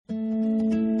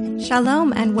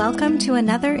Shalom and welcome to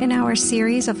another in our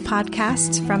series of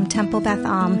podcasts from Temple Beth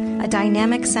Am, a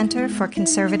dynamic center for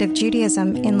conservative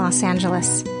Judaism in Los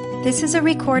Angeles. This is a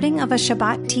recording of a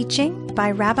Shabbat teaching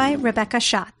by Rabbi Rebecca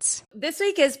Schatz. This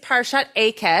week is Parshat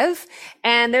Eikev,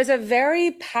 and there's a very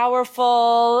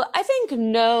powerful, I think,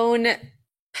 known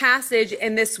passage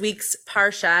in this week's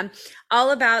Parsha,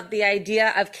 all about the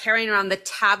idea of carrying around the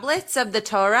tablets of the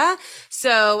Torah,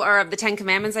 or of the Ten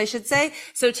Commandments, I should say.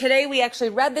 So today we actually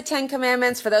read the Ten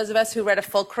Commandments. For those of us who read a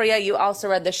full Kriya, you also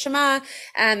read the Shema.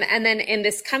 And then in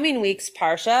this coming week's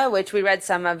Parsha, which we read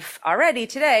some of already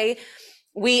today,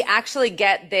 we actually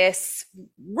get this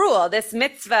rule, this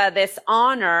mitzvah, this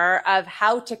honor of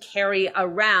how to carry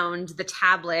around the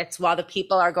tablets while the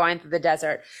people are going through the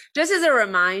desert. Just as a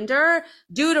reminder,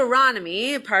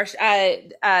 Deuteronomy,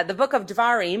 the book of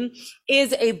Devarim,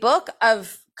 is a book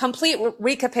of complete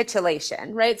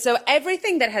recapitulation, right? So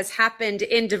everything that has happened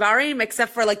in Devarim,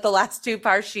 except for like the last two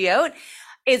parshiot,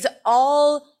 is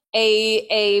all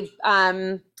a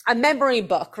memory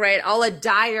book, right? All a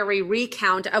diary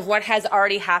recount of what has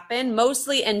already happened,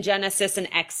 mostly in Genesis and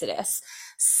Exodus.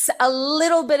 A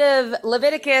little bit of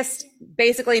Leviticus,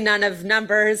 basically none of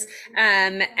Numbers,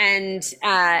 and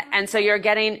so you're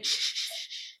getting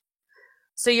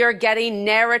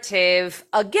narrative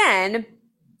again.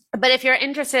 But if you're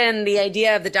interested in the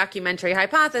idea of the documentary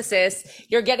hypothesis,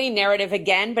 you're getting narrative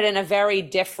again, but in a very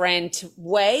different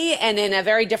way and in a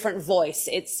very different voice,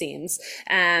 it seems.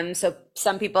 So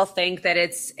some people think that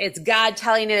it's God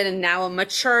telling it in now a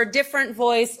mature, different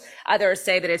voice. Others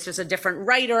say that it's just a different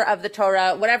writer of the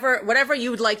Torah. Whatever you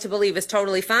would like to believe is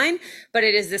totally fine, but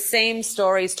it is the same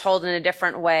stories told in a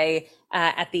different way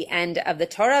at the end of the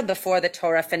Torah, before the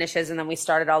Torah finishes, and then we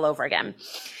start it all over again.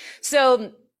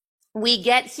 So we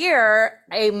get here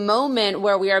a moment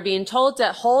where we are being told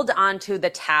to hold on to the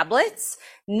tablets,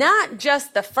 not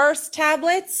just the first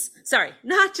tablets. Sorry,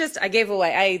 not just, I gave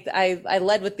away, I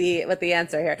led with the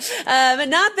answer here.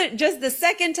 Not just the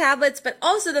second tablets, but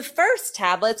also the first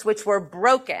tablets, which were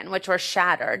broken, which were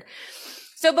shattered.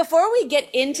 So before we get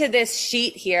into this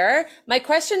sheet here, my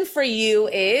question for you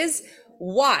is,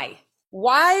 why?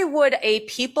 Why would a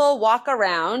people walk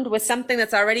around with something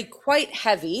that's already quite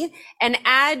heavy and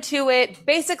add to it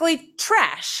basically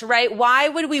trash, right? Why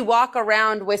would we walk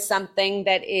around with something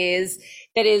that is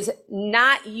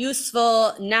not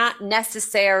useful, not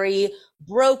necessary,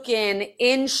 broken,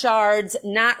 in shards,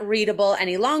 not readable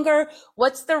any longer?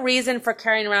 What's the reason for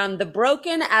carrying around the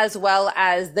broken as well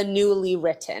as the newly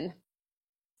written?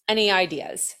 Any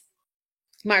ideas?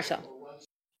 Marshall.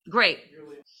 Great.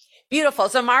 Beautiful.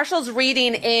 So Marshall's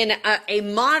reading in a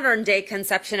modern day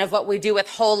conception of what we do with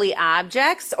holy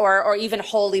objects or even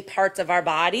holy parts of our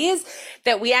bodies,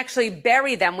 that we actually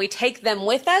bury them. We take them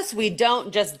with us. We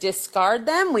don't just discard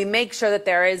them. We make sure that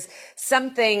there is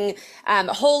something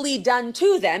holy done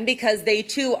to them because they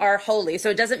too are holy. So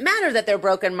it doesn't matter that they're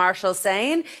broken, Marshall's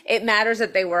saying. It matters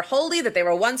that they were holy, that they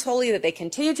were once holy, that they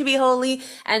continue to be holy.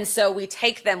 And so we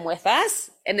take them with us.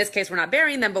 In this case, we're not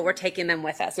burying them, but we're taking them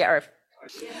with us. Yeah, Irv.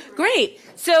 Great.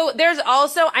 So there's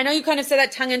also, I know you kind of say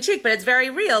that tongue in cheek, but it's very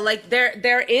real. Like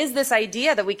there is this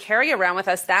idea that we carry around with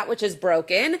us that which is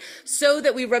broken so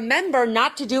that we remember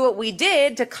not to do what we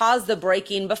did to cause the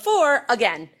breaking before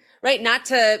again, right? Not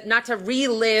to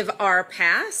relive our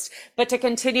past, but to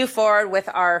continue forward with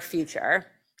our future.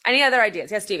 Any other ideas?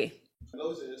 Yes, Stevie.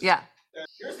 Moses. Yeah.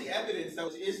 Here's the evidence that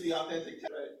is the authentic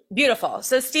text. Right? Beautiful.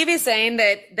 So Stevie's saying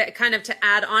that kind of to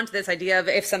add on to this idea of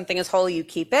if something is holy, you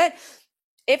keep it.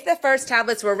 If the first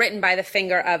tablets were written by the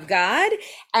finger of God,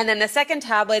 and then the second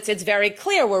tablets, it's very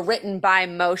clear, were written by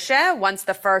Moshe once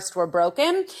the first were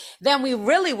broken, then we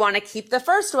really want to keep the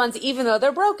first ones, even though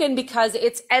they're broken, because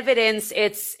it's evidence,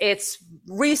 it's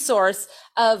resource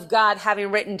of God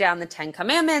having written down the Ten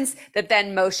Commandments that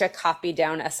then Moshe copied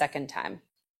down a second time.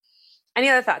 Any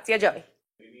other thoughts? Yeah, Joey?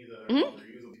 Maybe the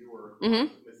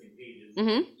missing pages.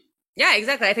 Mm-hmm. Yeah,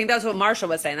 exactly. I think that's what Marshall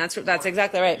was saying. That's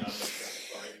exactly right.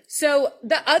 So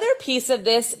the other piece of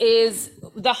this is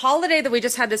the holiday that we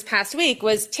just had this past week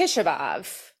was Tisha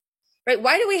B'Av, right?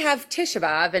 Why do we have Tisha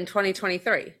B'Av in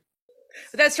 2023?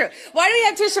 But that's true. Why do we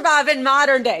have Tisha B'Av in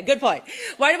modern day? Good point.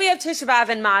 Why do we have Tisha B'Av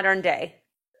in modern day?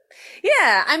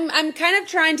 Yeah, I'm kind of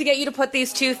trying to get you to put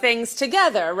these two things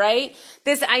together, right?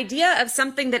 This idea of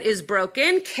something that is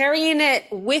broken, carrying it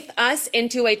with us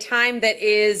into a time that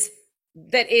is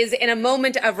in a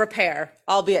moment of repair,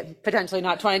 albeit potentially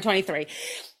not 2023.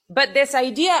 But this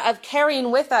idea of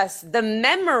carrying with us the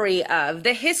memory of,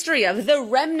 the history of, the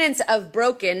remnants of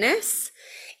brokenness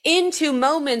into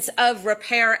moments of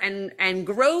repair and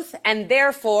growth, and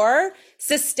therefore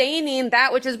sustaining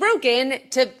that which is broken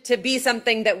to be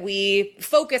something that we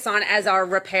focus on as our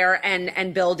repair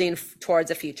and building towards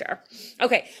a future.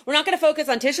 Okay, we're not going to focus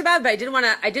on Tisha B'Av, but I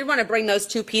did want to bring those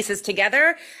two pieces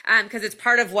together because it's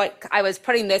part of what I was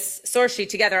putting this source sheet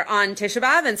together on Tisha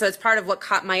B'Av, and so it's part of what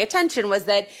caught my attention was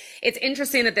that it's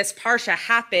interesting that this parsha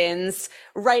happens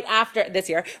right after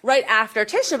Tisha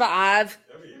B'Av.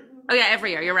 Oh yeah,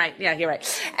 every year. You're right. Yeah, you're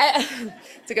right.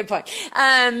 It's a good point.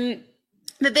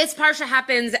 That this parsha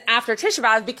happens after Tisha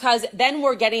B'Av because then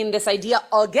we're getting this idea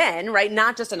again, right?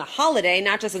 Not just in a holiday,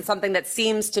 not just in something that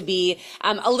seems to be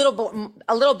a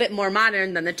little bit more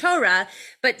modern than the Torah,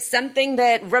 but something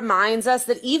that reminds us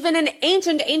that even in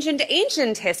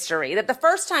ancient history, that the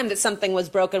first time that something was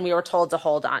broken, we were told to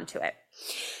hold on to it.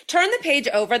 Turn the page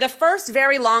over. The first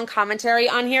very long commentary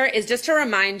on here is just to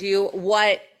remind you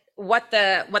what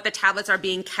the tablets are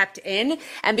being kept in.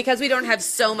 And because we don't have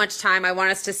so much time, I want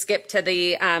us to skip to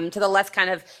the less kind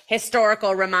of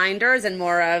historical reminders and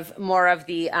more of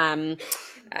the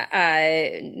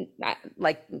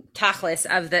like tachlis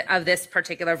of this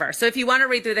particular verse. So if you want to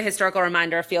read through the historical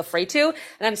reminder, feel free to.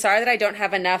 And I'm sorry that I don't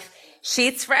have enough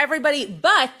sheets for everybody,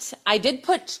 but I did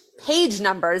put page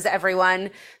numbers,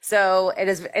 everyone. So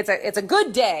it's a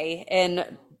good day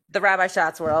in the Rabbi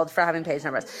Schatz world for having page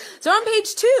numbers. So on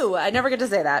page 2, I never get to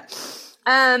say that.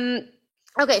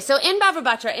 Okay, so in Bava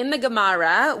Batra, in the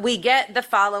Gemara, we get the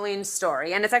following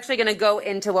story, and it's actually going to go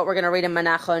into what we're going to read in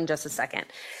Menachos in just a second.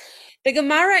 The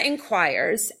Gemara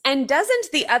inquires, and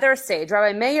doesn't the other sage,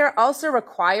 Rabbi Meir, also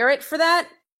require it for that?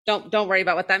 Don't worry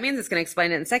about what that means. It's going to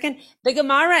explain it in a second. The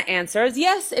Gemara answers,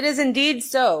 yes, it is indeed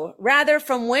so. Rather,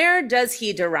 from where does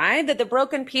he derive that the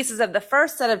broken pieces of the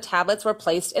first set of tablets were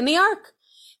placed in the ark?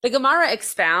 The Gemara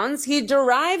expounds, he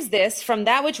derives this from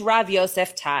that which Rav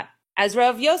Yosef taught. As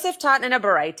Rav Yosef taught in a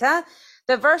Baraita,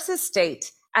 the verses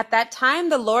state, at that time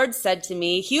the Lord said to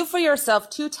me, hew for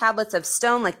yourself 2 tablets of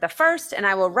stone like the first, and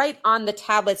I will write on the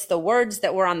tablets the words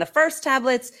that were on the first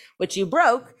tablets, which you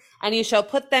broke, and you shall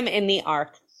put them in the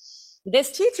ark.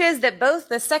 This teaches that both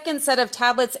the second set of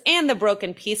tablets and the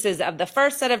broken pieces of the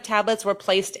first set of tablets were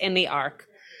placed in the ark.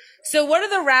 So what are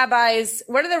the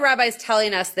rabbis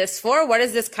telling us this for? What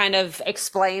does this kind of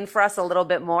explain for us a little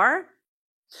bit more?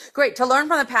 Great, to learn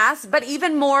from the past, but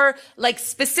even more like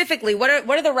specifically, what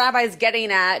are the rabbis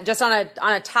getting at just on a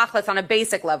tachlis, on a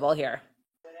basic level here?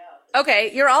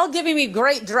 Okay, you're all giving me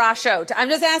great drashot. I'm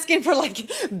just asking for like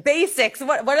basics.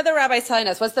 What are the rabbis telling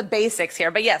us? What's the basics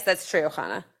here? But yes, that's true,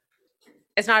 Hannah.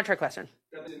 It's not a trick question.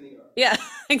 Yeah,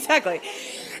 exactly.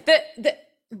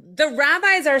 The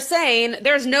rabbis are saying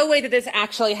there's no way that this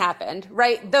actually happened,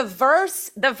 right? The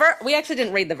verse, we actually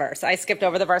didn't read the verse. I skipped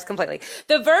over the verse completely.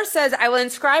 The verse says, I will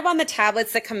inscribe on the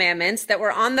tablets the commandments that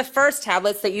were on the first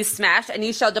tablets that you smashed, and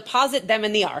you shall deposit them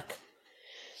in the ark.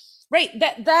 Right?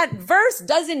 That verse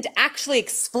doesn't actually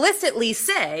explicitly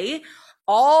say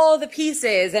all the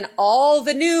pieces and all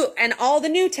the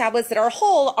new tablets that are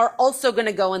whole are also going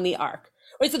to go in the ark.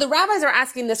 Right? So the rabbis are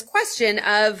asking this question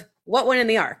of, what went in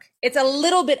the ark? It's a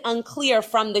little bit unclear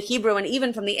from the Hebrew and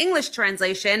even from the English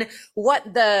translation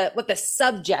what the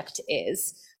subject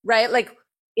is, right? Like,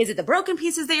 is it the broken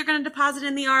pieces that you're going to deposit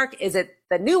in the ark? Is it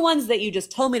the new ones that you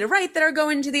just told me to write that are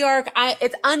going into the ark?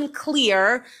 It's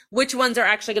unclear which ones are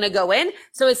actually going to go in.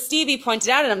 So as Stevie pointed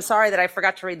out, and I'm sorry that I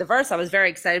forgot to read the verse, I was very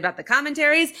excited about the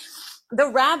commentaries. The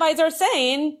rabbis are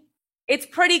saying, it's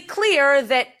pretty clear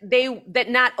that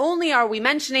not only are we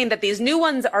mentioning that these new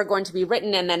ones are going to be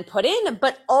written and then put in,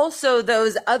 but also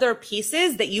those other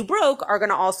pieces that you broke are going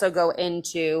to also go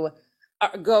into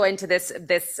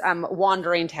this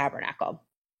wandering tabernacle.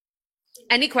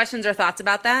 Any questions or thoughts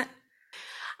about that?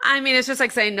 I mean, it's just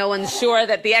like saying no one's sure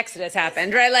that the Exodus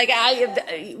happened, right? Like,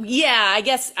 I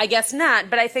guess not.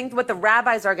 But I think what the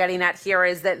rabbis are getting at here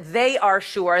is that they are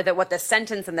sure that what the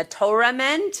sentence in the Torah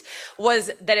meant was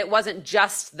that it wasn't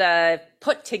just the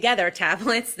put together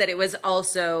tablets, that it was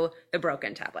also the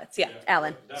broken tablets. Yeah,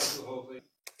 Alan. That's the whole thing.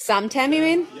 Samtem, you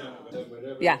mean?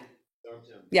 Yeah.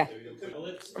 Yeah.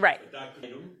 Right.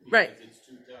 Right.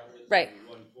 Right.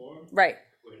 Right.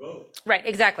 Right,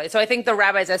 exactly. So I think the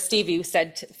rabbis, as Stevie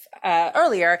said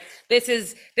earlier, this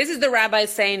is the rabbis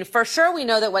saying, for sure we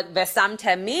know that what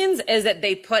Vesamtem means is that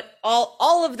they put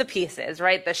all of the pieces,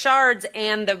 right, the shards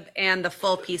and the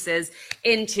full pieces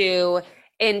into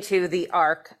the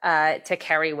ark to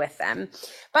carry with them.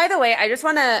 By the way, I just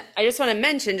want to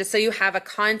mention, just so you have a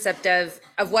concept of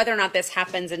whether or not this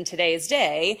happens in today's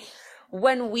day,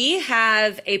 when we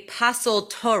have a Pasol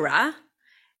Torah,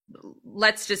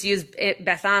 let's just use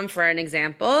Betham for an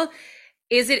example.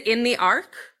 Is it in the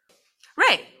ark?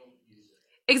 Right.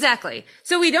 Exactly.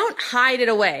 So we don't hide it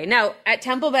away. Now at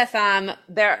Temple Beth Am,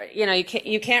 there,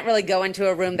 you can't really go into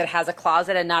a room that has a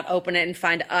closet and not open it and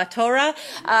find a Torah.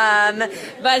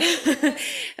 But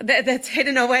that's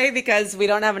hidden away because we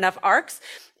don't have enough arks.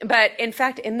 But in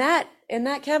fact, in that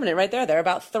cabinet right there are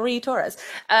about 3 Torahs.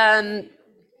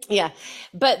 Yeah.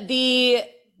 But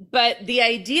the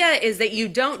idea is that you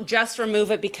don't just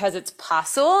remove it because it's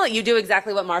possible. You do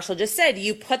exactly what Marshall just said.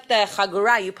 You put the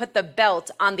chagura, you put the belt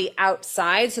on the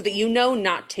outside so that you know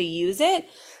not to use it,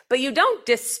 but you don't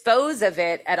dispose of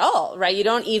it at all, right? You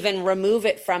don't even remove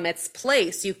it from its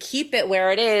place. You keep it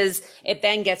where it is. It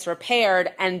then gets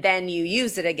repaired and then you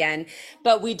use it again.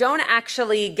 But we don't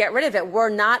actually get rid of it. We're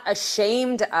not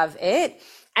ashamed of it.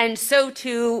 And so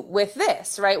too with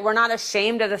this, right? We're not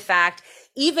ashamed of the fact,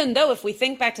 even though if we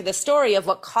think back to the story of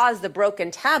what caused the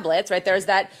broken tablets, right, there's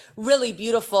that really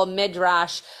beautiful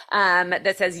midrash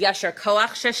that says, Yasher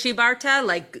koach sheshibarta,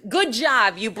 like, good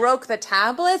job, you broke the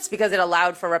tablets because it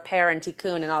allowed for repair and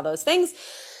tikkun and all those things.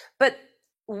 But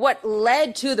what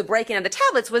led to the breaking of the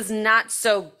tablets was not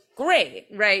so great,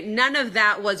 right? None of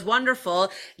that was wonderful.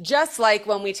 Just like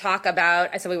when we talk about,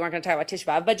 I said we weren't going to talk about Tisha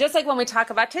B'Av, but just like when we talk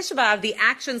about Tisha B'Av, the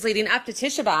actions leading up to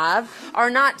Tisha B'Av are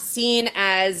not seen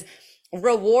as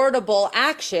rewardable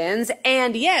actions.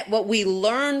 And yet what we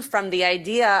learn from the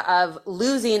idea of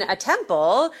losing a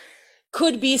temple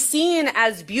could be seen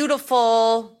as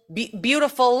beautiful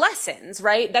lessons,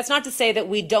 right? That's not to say that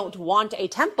we don't want a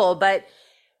temple, but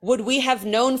would we have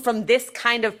known from this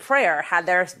kind of prayer had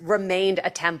there remained a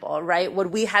temple, right? Would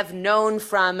we have known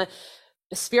from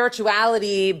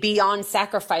spirituality beyond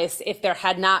sacrifice if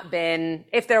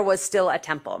there was still a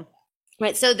temple,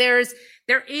 right? So there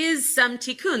is some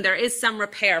tikkun, there is some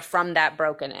repair from that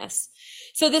brokenness.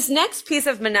 So this next piece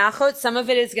of menachot, some of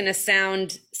it is going to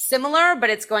sound similar, but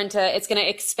it's going to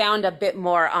expound a bit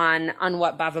more on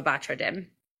what Bava Batra did.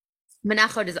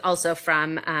 Menachot is also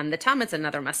from the Talmud, it's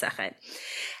another Masechet.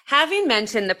 Having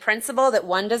mentioned the principle that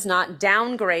one does not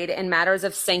downgrade in matters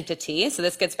of sanctity, so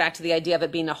this gets back to the idea of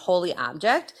it being a holy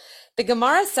object, the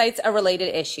Gemara cites a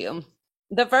related issue.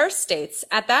 The verse states,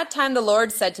 at that time the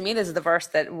Lord said to me, this is the verse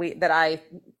that I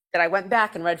went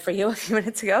back and read for you a few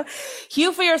minutes ago,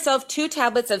 hew for yourself 2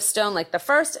 tablets of stone like the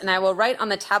first, and I will write on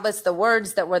the tablets the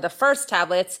words that were the first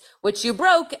tablets, which you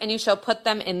broke, and you shall put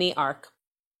them in the ark.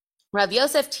 Rav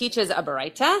Yosef teaches a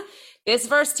baraita. This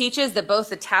verse teaches that both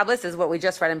the tablets, is what we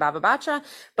just read in Bava Batra,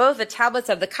 both the tablets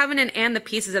of the covenant and the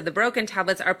pieces of the broken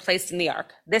tablets are placed in the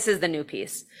ark. This is the new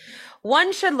piece.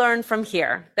 One should learn from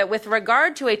here that with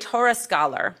regard to a Torah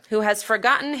scholar who has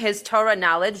forgotten his Torah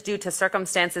knowledge due to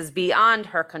circumstances beyond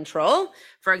her control,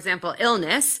 for example,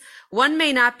 illness, one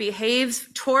may not behave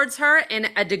towards her in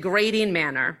a degrading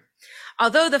manner.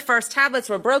 Although the first tablets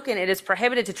were broken, it is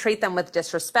prohibited to treat them with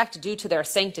disrespect due to their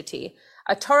sanctity.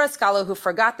 A Torah scholar who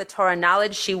forgot the Torah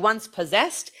knowledge she once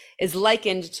possessed is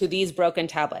likened to these broken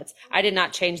tablets. I did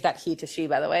not change that he to she,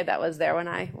 by the way. That was there when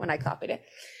I copied it.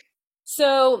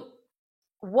 So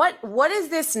what is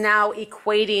this now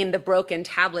equating the broken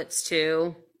tablets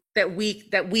to that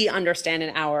we understand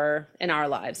in our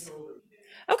lives?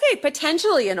 Okay,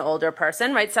 potentially an older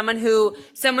person, right? Someone who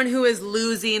is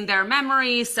losing their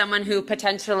memory, someone who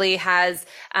potentially has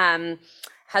kind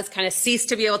of ceased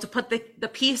to be able to put the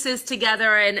pieces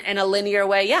together in a linear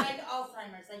way. Yeah. Like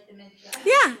Alzheimer's, like dementia.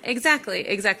 Yeah, exactly.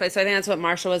 So I think that's what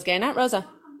Marsha was getting at, Rosa.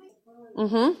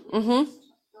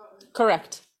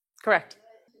 Correct.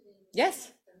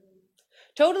 Yes.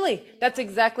 Totally. That's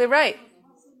exactly right.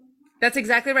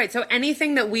 So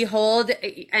anything that we hold,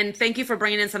 and thank you for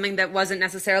bringing in something that wasn't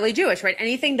necessarily Jewish, right?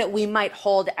 Anything that we might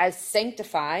hold as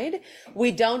sanctified,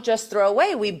 we don't just throw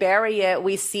away. We bury it.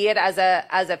 We see it as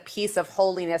a piece of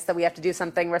holiness that we have to do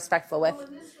something respectful with.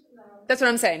 That's what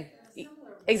I'm saying.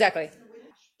 Exactly.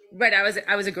 Right.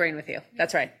 I was agreeing with you.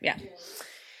 That's right.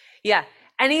 Yeah.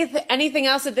 Anything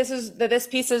else that this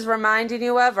piece is reminding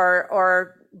you of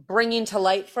or bringing to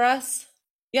light for us?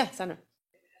 Yeah, Sandra.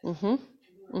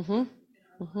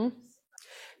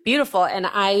 Beautiful. And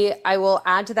I will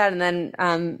add to that and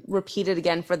then repeat it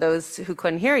again for those who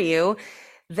couldn't hear you,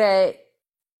 that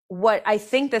what I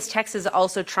think this text is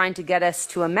also trying to get us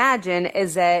to imagine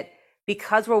is that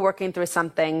because we're working through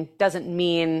something doesn't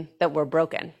mean that we're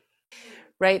broken,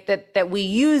 right? That we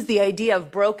use the idea of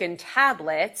broken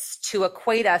tablets to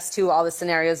equate us to all the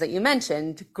scenarios that you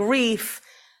mentioned, grief,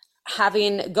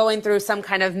 going through some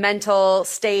kind of mental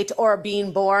state, or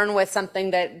being born with something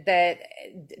that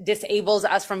disables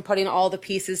us from putting all the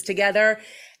pieces together,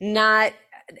 not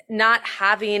not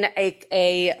having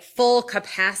a full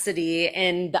capacity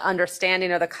in the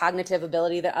understanding or the cognitive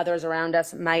ability that others around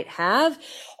us might have,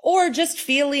 or just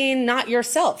feeling not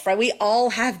yourself, right? We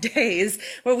all have days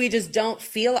where we just don't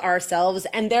feel ourselves,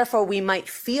 and therefore we might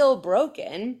feel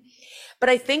broken. But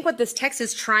I think what this text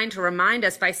is trying to remind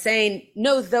us by saying,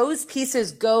 no, those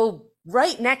pieces go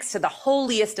right next to the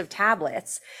holiest of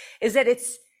tablets, is that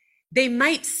they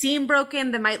might seem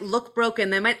broken, they might look broken,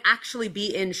 they might actually be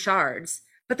in shards,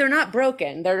 but they're not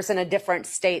broken. They're just in a different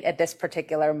state at this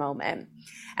particular moment.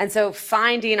 And so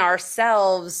finding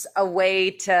ourselves a way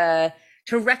to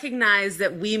recognize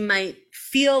that we might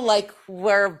feel like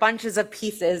we're bunches of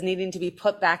pieces needing to be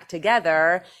put back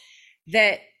together,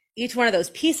 that each one of those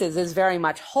pieces is very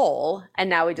much whole. And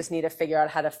now we just need to figure out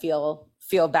how to feel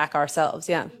back ourselves.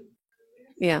 Yeah.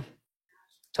 Yeah.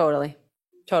 Totally.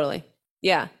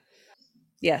 Yeah.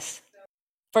 Yes,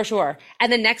 for sure.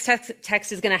 And the next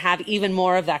text is going to have even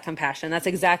more of that compassion. That's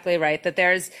exactly right. That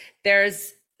there's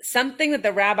something that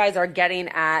the rabbis are getting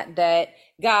at, that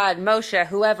God, Moshe,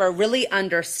 whoever really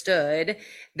understood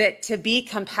that to be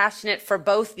compassionate for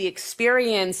both the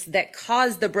experience that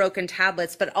caused the broken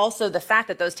tablets, but also the fact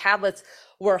that those tablets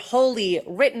were holy,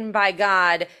 written by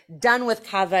God, done with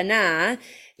kavanah,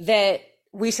 that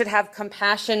we should have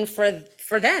compassion for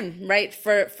them, right?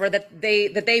 For that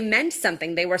they meant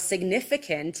something, they were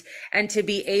significant, and to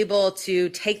be able to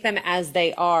take them as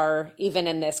they are, even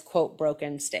in this quote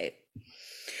broken state.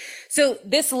 So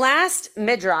this last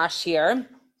midrash here,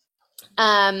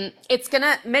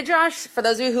 Midrash, for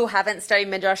those of you who haven't studied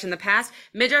Midrash in the past,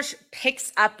 Midrash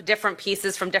picks up different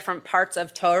pieces from different parts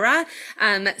of Torah.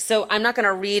 So I'm not going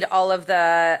to read all of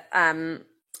the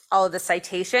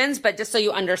citations, but just so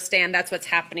you understand, that's what's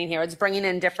happening here. It's bringing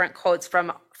in different quotes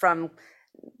from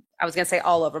I was going to say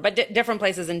all over, but different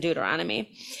places in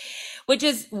Deuteronomy, which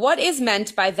is what is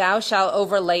meant by thou shalt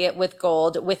overlay it with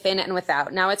gold within and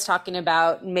without. Now it's talking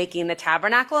about making the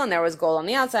tabernacle, and there was gold on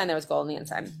the outside and there was gold on the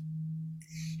inside.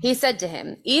 He said to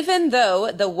him, even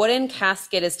though the wooden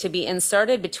casket is to be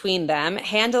inserted between them,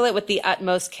 handle it with the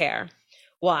utmost care.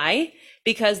 Why?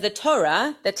 Because the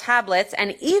Torah, the tablets,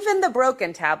 and even the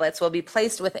broken tablets will be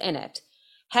placed within it.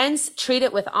 Hence, treat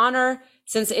it with honor,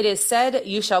 since it is said,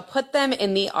 you shall put them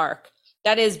in the ark.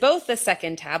 That is, both the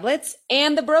second tablets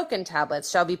and the broken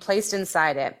tablets shall be placed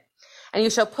inside it. And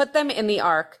you shall put them in the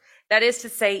ark. That is to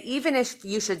say, even if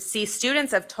you should see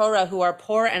students of Torah who are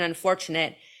poor and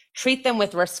unfortunate, treat them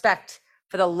with respect,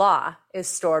 for the law is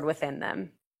stored within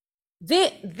them.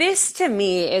 This to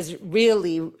me is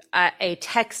really a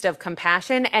text of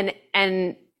compassion, and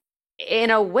in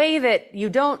a way that you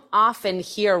don't often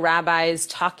hear rabbis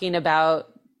talking about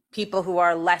people who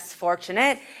are less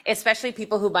fortunate, especially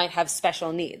people who might have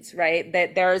special needs, right?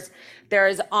 That there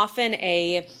is often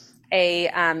a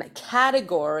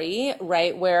category,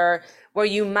 right, where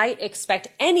you might expect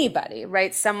anybody,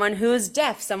 right? Someone who's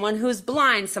deaf, someone who's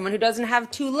blind, someone who doesn't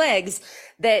have two legs,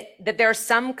 that there's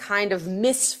some kind of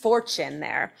misfortune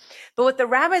there. But what the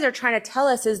rabbis are trying to tell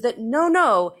us is that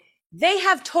no, they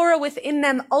have Torah within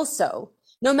them also.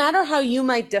 No matter how you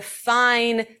might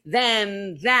define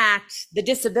them, the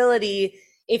disability,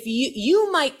 if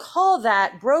you might call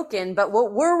that broken, but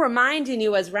what we're reminding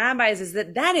you as rabbis is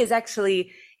that is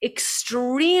actually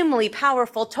extremely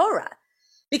powerful Torah.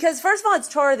 Because first of all, it's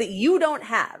Torah that you don't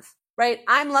have, right?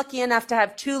 I'm lucky enough to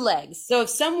have two legs. So if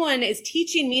someone is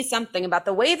teaching me something about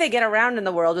the way they get around in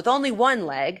the world with only one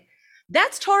leg,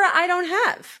 that's Torah I don't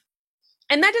have.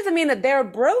 And that doesn't mean that they're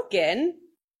broken.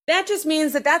 That just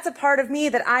means that that's a part of me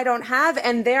that I don't have,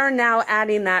 and they're now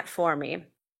adding that for me.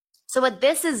 So what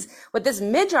this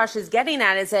midrash is getting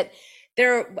at is that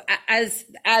there,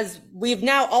 as we've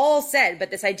now all said, but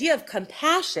this idea of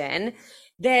compassion,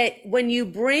 that when you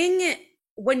bring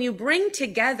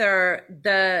together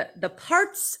the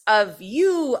parts of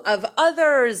you, of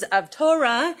others, of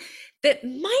Torah, that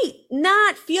might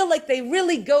not feel like they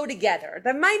really go together,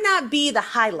 that might not be the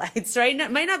highlights, right?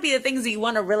 It might not be the things that you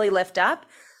want to really lift up.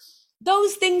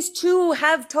 Those things too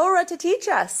have Torah to teach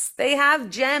us. They have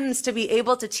gems to be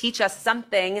able to teach us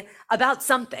something about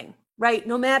something, right?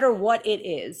 No matter what it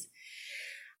is.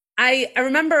 I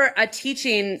remember a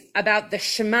teaching about the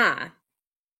Shema,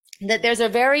 that there's a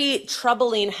very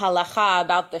troubling halacha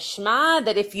about the Shema,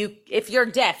 that if you're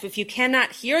deaf, if you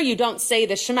cannot hear, you don't say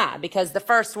the Shema, because the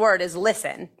first word is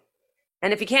listen.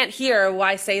 And if you can't hear,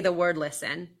 why say the word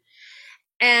listen?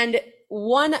 And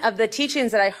one of the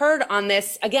teachings that I heard on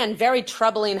this, again, very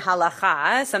troubling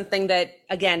halacha, something that,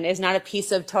 again, is not a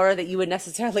piece of Torah that you would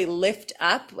necessarily lift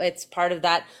up. It's part of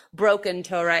that broken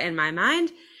Torah in my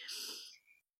mind,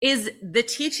 is the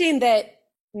teaching that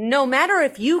no matter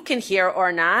if you can hear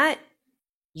or not,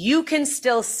 you can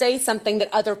still say something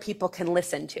that other people can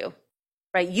listen to,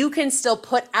 right? You can still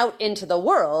put out into the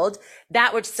world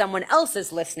that which someone else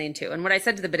is listening to. And what I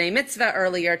said to the B'nai Mitzvah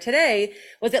earlier today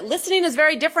was that listening is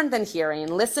very different than hearing.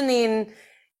 Listening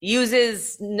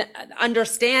uses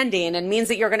understanding and means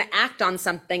that you're going to act on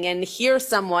something and hear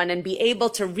someone and be able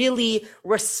to really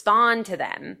respond to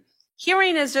them.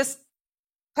 Hearing is just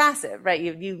passive, right?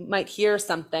 You might hear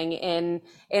something in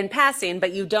passing,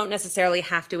 but you don't necessarily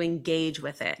have to engage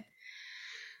with it.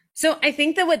 So I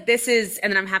think that what this is,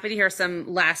 and then I'm happy to hear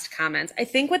some last comments. I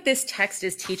think what this text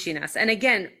is teaching us, and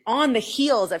again, on the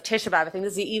heels of Tisha B'Av, I think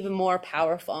this is even more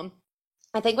powerful.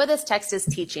 I think what this text is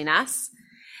teaching us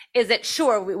is that,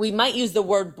 sure, we might use the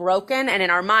word broken, and in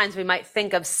our minds, we might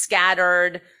think of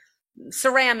scattered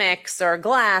ceramics or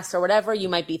glass or whatever you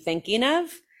might be thinking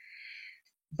of.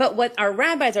 But what our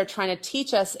rabbis are trying to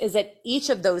teach us is that each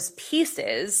of those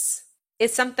pieces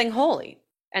is something holy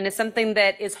and is something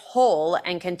that is whole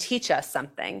and can teach us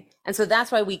something. And so that's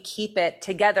why we keep it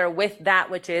together with that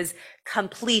which is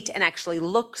complete and actually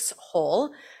looks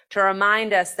whole, to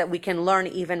remind us that we can learn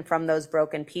even from those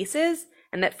broken pieces,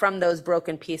 and that from those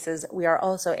broken pieces, we are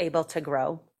also able to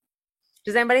grow.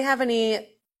 Does anybody have any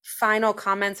final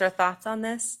comments or thoughts on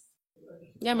this?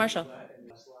 Yeah, Marshall.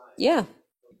 Yeah.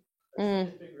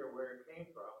 Figure where it came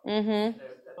from. Mm-hmm.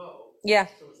 Low. Yeah.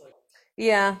 So it's like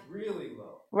Yeah. really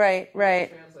low. Right.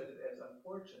 Translated as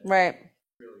unfortunate. Right.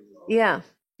 Really low. Yeah.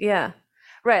 Yeah.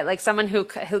 Right. Like someone who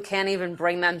can't even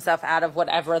bring themselves out of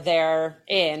whatever they're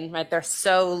in, right? They're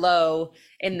so low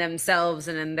in themselves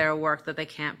and in their work that they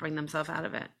can't bring themselves out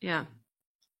of it. Yeah.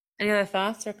 Any other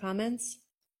thoughts or comments?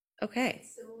 Okay.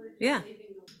 Yeah.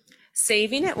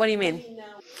 Saving it? What do you mean?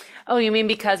 Oh, you mean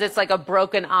because it's like a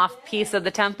broken off piece of the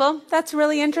temple? That's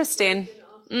really interesting.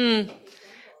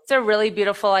 It's a really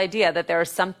beautiful idea that there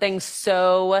is something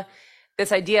so,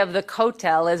 this idea of the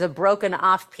kotel is a broken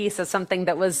off piece of something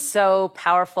that was so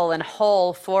powerful and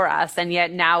whole for us, and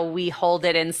yet now we hold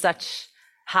it in such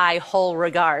high whole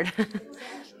regard.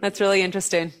 That's really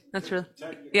interesting. That's really,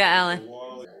 yeah, Alan.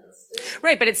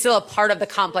 Right, but it's still a part of the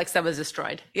complex that was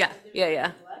destroyed. Yeah.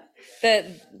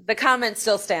 The comment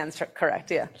still stands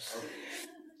correct. Yeah.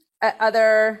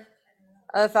 Other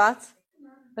thoughts?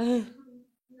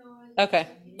 Okay.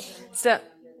 So,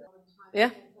 yeah,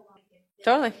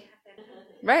 totally.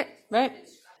 Right.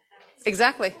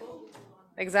 Exactly.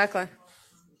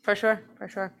 For sure.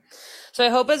 So I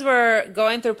hope as we're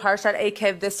going through Parshat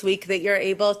Eikev this week that you're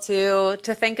able to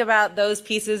think about those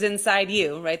pieces inside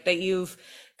you, right? That you've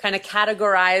kind of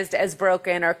categorized as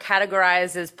broken or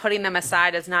categorized as putting them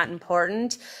aside as not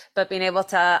important, but being able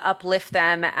to uplift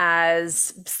them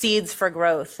as seeds for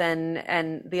growth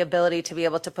and the ability to be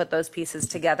able to put those pieces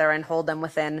together and hold them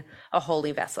within a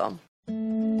holy vessel.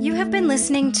 You have been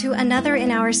listening to another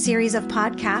in our series of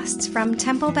podcasts from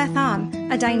Temple Beth Am,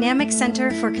 a dynamic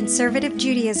center for conservative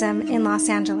Judaism in Los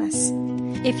Angeles.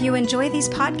 If you enjoy these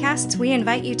podcasts, we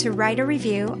invite you to write a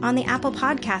review on the Apple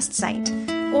Podcast site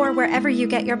or wherever you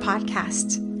get your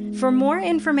podcasts. For more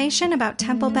information about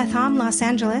Temple Beth Am Los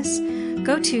Angeles,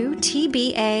 go to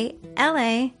tbala.org.